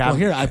fucking well, cabinets.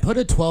 here I put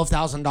a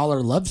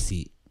 $12,000 love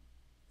seat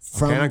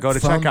from now go to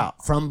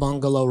checkout. from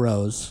Bungalow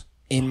Rose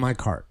in my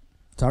cart.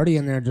 It's already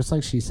in there, just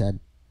like she said.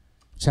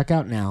 Check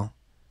out now,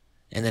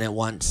 and then it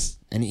wants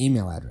an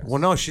email address. Well,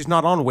 no, she's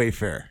not on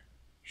Wayfair.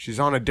 She's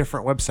on a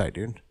different website,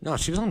 dude. No,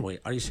 she was on Wait.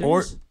 Are you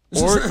Or serious?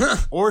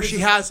 or she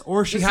has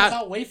This is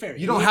about Wayfair.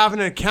 You don't have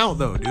an account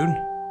though, dude.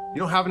 You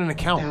don't have an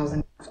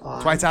account.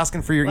 That's why it's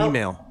asking for your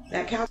email.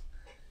 that couch.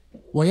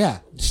 Well, yeah,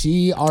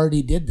 she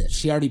already did this.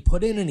 She already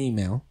put in an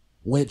email,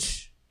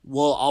 which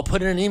I'll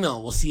put in an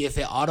email. We'll see if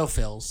it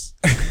autofills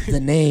the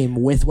name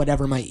with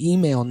whatever my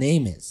email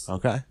name is.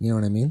 Okay. You know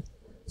what I mean?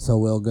 So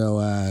we'll go.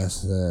 I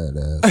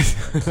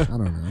don't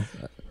know.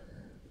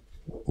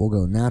 We'll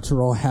go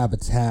Natural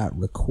Habitat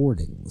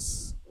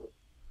Recordings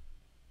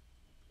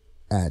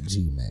at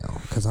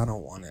Gmail because I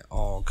don't want it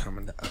all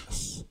coming to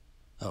us.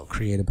 Oh,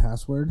 create a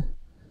password.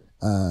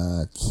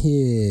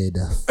 Kid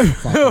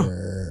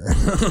fucker.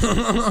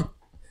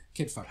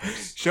 Kid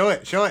fuckers. Show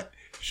it.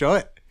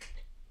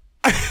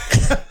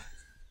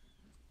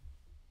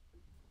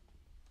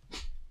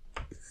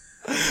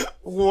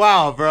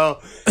 Wow, bro.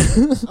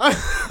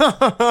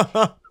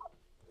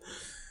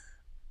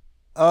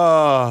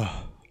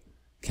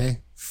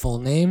 Okay. Full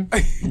name.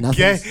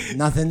 Okay.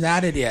 Nothing's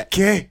added yet.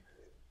 Okay.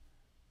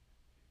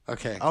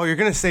 Okay. Oh, you're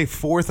gonna say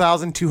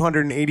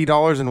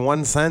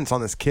 $4,280.01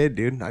 on this kid,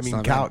 dude. I mean,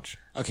 not couch.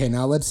 Okay,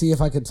 now let's see if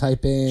I could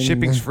type in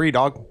Shipping's free,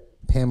 dog.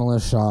 Pamela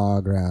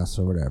Shawgrass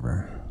or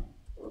whatever.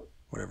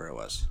 Whatever it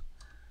was.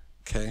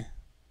 Okay.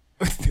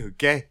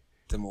 Okay.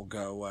 Then we'll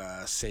go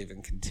save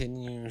and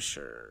continue.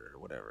 Sure.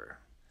 Whatever.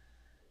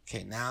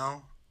 Okay,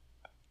 now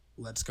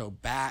let's go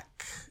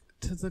back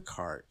to the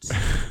cart.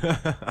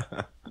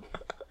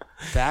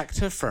 Back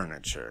to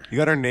furniture. You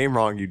got her name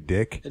wrong, you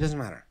dick. It doesn't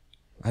matter.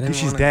 I didn't. Dude,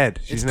 she's wanna- dead.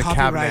 She's it's in a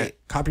cabinet.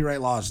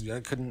 Copyright laws. I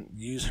couldn't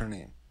use her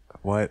name.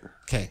 What?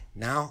 Okay,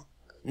 now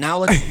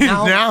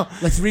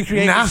let's let's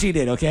recreate Now? what she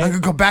did. Okay. I'm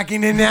gonna go back in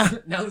there now.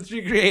 Now let's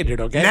recreate it.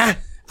 Okay. Nah.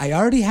 I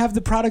already have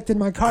the product in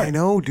my cart. I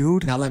know,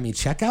 dude. Now let me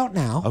check out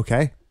now,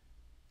 Okay.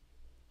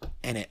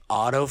 and it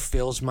auto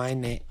fills my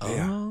name. Oh.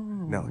 Yeah.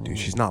 No, dude,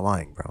 she's not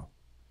lying, bro.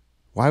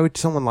 Why would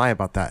someone lie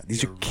about that?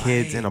 These are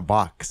kids in a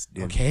box,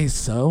 dude. Okay,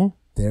 so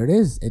there it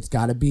is. It's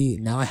got to be.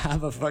 Now I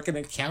have a fucking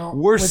account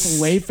We're with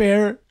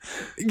Wayfair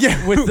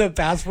Yeah. with the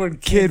password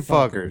kid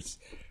fuckers.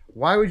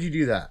 Why would you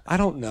do that? I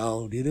don't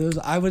know, dude.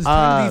 I was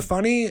trying to be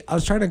funny. I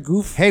was trying to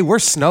goof. Hey, we're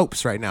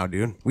Snopes right now,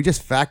 dude. We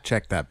just fact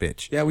checked that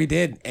bitch. Yeah, we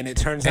did, and it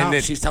turns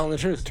out she's telling the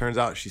truth. Turns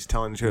out she's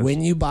telling the truth.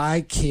 When you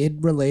buy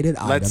kid-related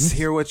Let's items,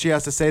 hear what she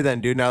has to say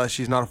then, dude, now that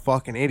she's not a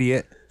fucking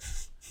idiot.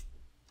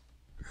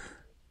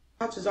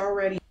 Couch is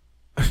already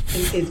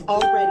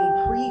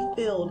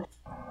pre-filled.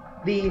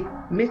 The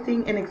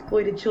Missing and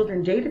Exploited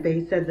Children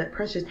database says that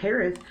Precious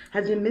Harris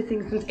has been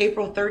missing since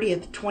April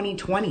 30th,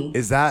 2020.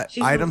 Is that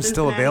She's from item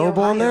still Cincinnati,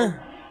 available in Ohio.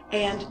 there?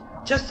 And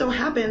just so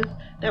happens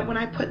that when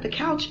I put the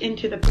couch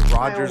into the Rogers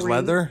file ring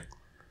Leather?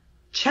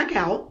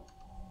 checkout,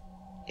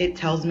 it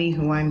tells me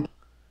who I'm.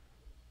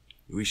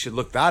 We should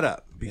look that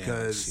up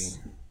because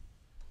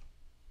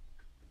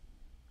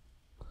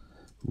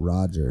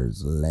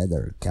Rogers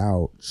Leather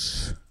Couch.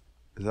 is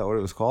that what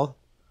it was called?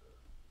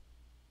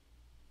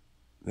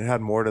 It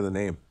had more to the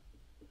name.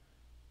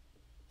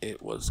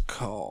 It was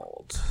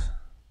called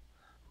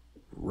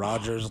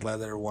Rogers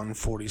Leather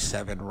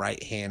 147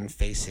 right hand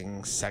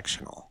facing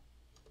sectional.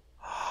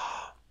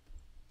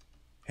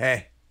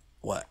 Hey.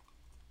 What?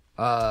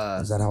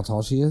 Is that how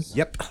tall she is?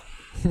 Yep.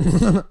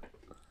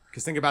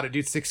 Because think about it,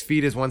 dude. 6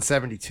 feet is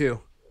 172.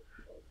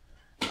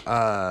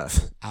 Out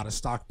of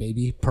stock,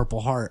 baby.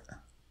 Purple Heart.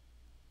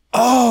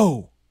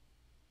 Oh!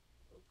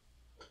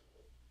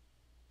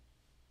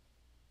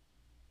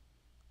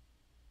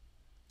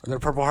 Are there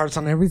Purple Hearts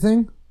on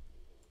everything?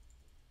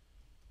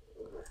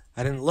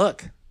 I didn't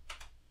look.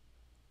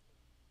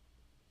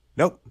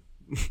 Nope.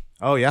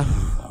 Oh, yeah.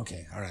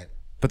 Okay, all right.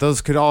 But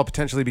those could all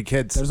potentially be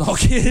kids. There's all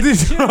kids.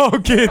 These are all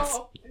kids.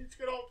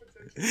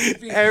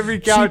 Every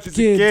couch is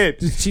a kid.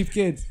 Just cheap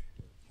kids.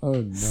 Oh,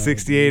 no.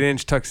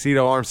 68-inch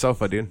tuxedo arm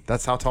sofa, dude.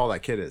 That's how tall that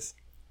kid is.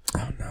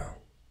 Oh, no.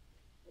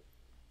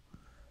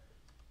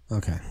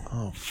 Okay.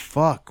 Oh,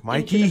 fuck. Into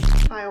Mikey? the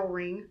file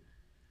ring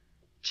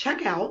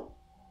checkout,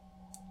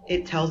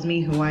 it tells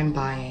me who I'm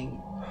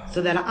buying,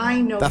 so that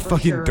I know That for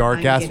fucking sure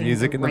dark-ass I'm getting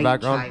music the in the right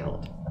background.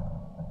 Child.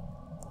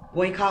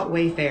 Boycott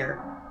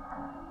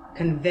Wayfair.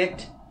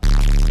 Convict.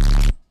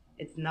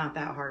 It's not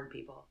that hard,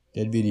 people.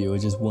 That video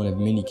is just one of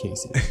many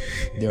cases.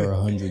 There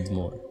are hundreds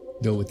more,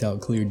 though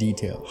without clear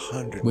detail.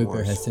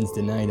 Wayfair has since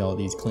denied all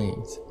these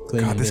claims,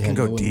 claiming God, this they can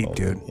had go no deep,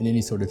 involvement dude. in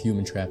any sort of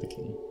human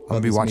trafficking. I'm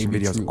gonna be While this watching may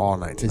videos true, all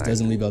night This tonight.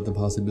 doesn't leave out the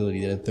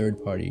possibility that a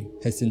third party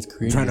has since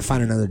created. trying to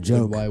find another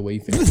joke. Why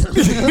Wayfair?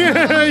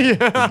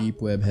 The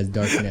deep web has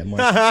darknet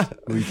markets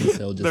where you can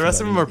sell just The rest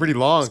of about them are pretty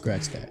long.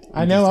 Scratch that.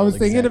 I You know. can I sell was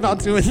thinking exactly about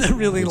doing the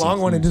really which long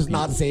one and includes just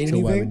not people. saying So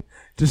why anything. would-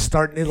 Just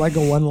starting it like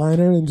a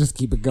one-liner and just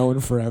keep it going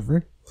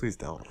forever. Please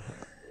don't.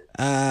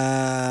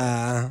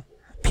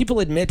 People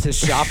admit to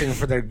shopping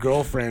for their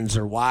girlfriends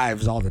or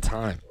wives all the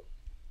time.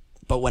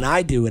 But when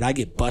I do it, I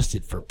get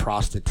busted for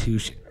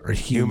prostitution or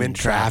human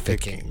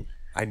trafficking.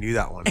 I knew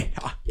that one.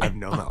 I've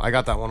known that. I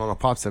got that one on a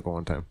popsicle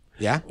one time.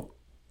 Yeah?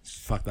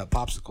 Fuck that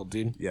popsicle,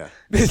 dude. Yeah.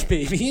 This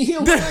baby.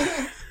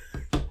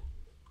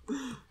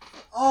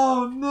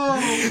 Oh,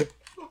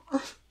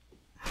 no.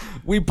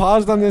 We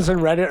paused on this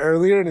and read it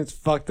earlier, and it's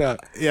fucked up.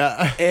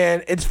 Yeah.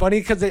 And it's funny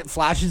because it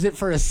flashes it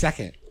for a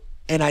second.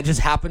 And I just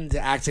happened to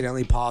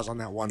accidentally pause on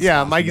that one Yeah,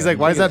 spot. Mikey's like,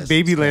 why is that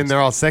baby laying there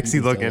all sexy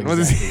You can looking? tell With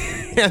his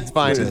exactly hands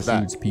behind which his back.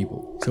 includes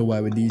people. So why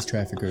would these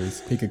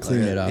traffickers pick a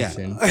ClearNet Yeah.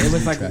 option? It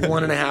was like traffic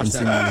 1.5 and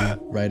send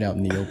seconds. you right out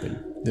in the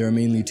open? There are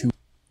mainly two.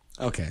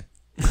 Okay.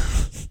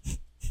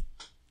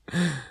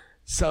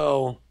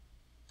 So,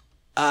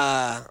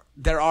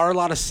 there are a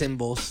lot of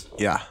symbols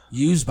Yeah.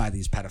 used by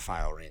these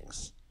pedophile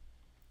rings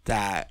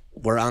that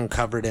were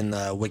uncovered in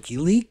the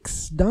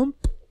WikiLeaks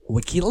dump.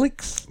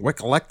 WikiLeaks?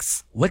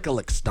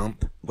 WikiLeaks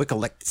dump.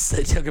 Wikileaks.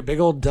 They took a big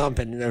old dump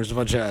and there was a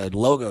bunch of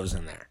logos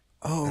in there.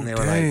 Oh, And they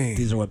were dang. like,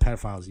 these are what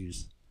pedophiles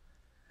use.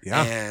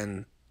 Yeah.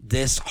 And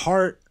this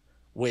heart,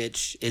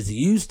 which is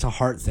used to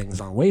heart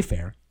things on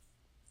Wayfair,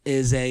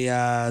 is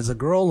a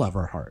girl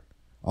lover heart.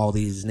 All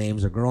these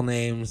names are girl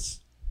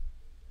names.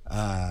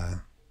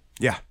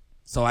 Yeah.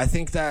 So I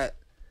think that,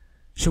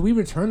 should we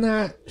return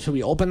that? Should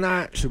we open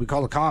that? Should we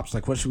call the cops?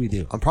 Like, what should we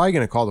do? I'm probably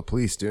gonna call the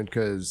police, dude,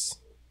 because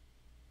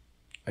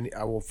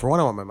for one,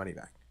 I want my money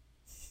back.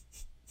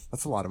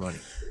 That's a lot of money.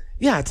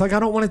 Yeah, it's like I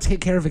don't want to take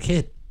care of a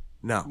kid.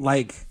 No.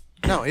 Like,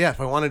 no, yeah.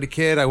 If I wanted a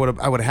kid, I would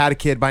have had a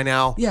kid by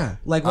now. yeah,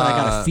 like what, I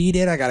gotta feed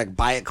it, I gotta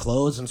buy it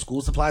clothes and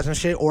school supplies and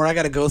shit, or I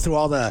gotta go through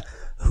all the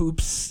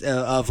hoops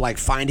of like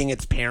finding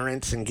its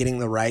parents and getting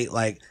the right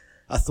like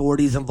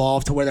authorities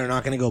involved to where they're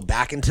not gonna go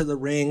back into the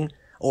ring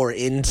or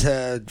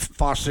into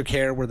foster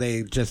care where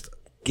they just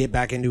get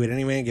back into it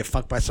anyway and get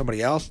fucked by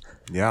somebody else.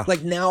 Yeah.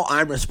 Like now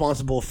I'm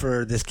responsible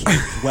for this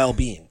kid's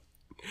well-being.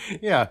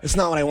 Yeah. It's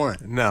not what I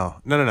want.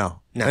 No. And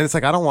it's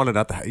like, I don't want it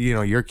at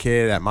your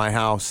kid at my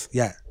house.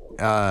 Yeah.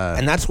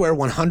 And that's where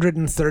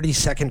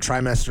 132nd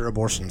trimester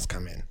abortions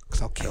come in.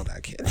 Because I'll kill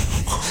that kid.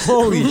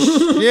 Holy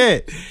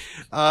shit.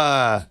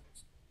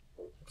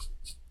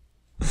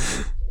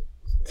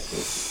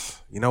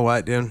 You know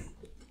what, dude?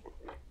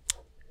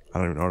 I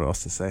don't even know what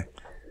else to say.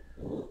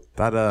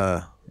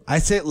 I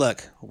say,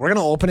 look, we're going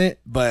to open it,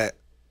 but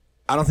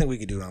I don't think we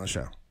could do it on the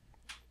show.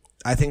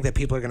 I think that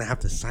people are going to have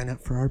to sign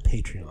up for our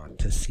Patreon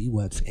to see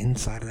what's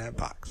inside of that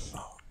box.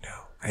 Oh, no.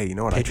 Hey, you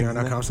know what?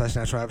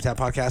 Patreon.com/Natural Habitat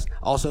Podcast.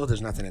 Also,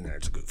 there's nothing in there.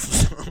 It's a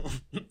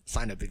goof.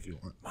 Sign up if you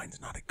want. Mine's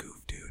not a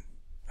goof, dude.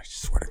 I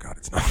swear to God,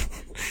 it's not.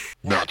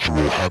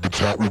 Natural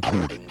Habitat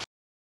Recordings.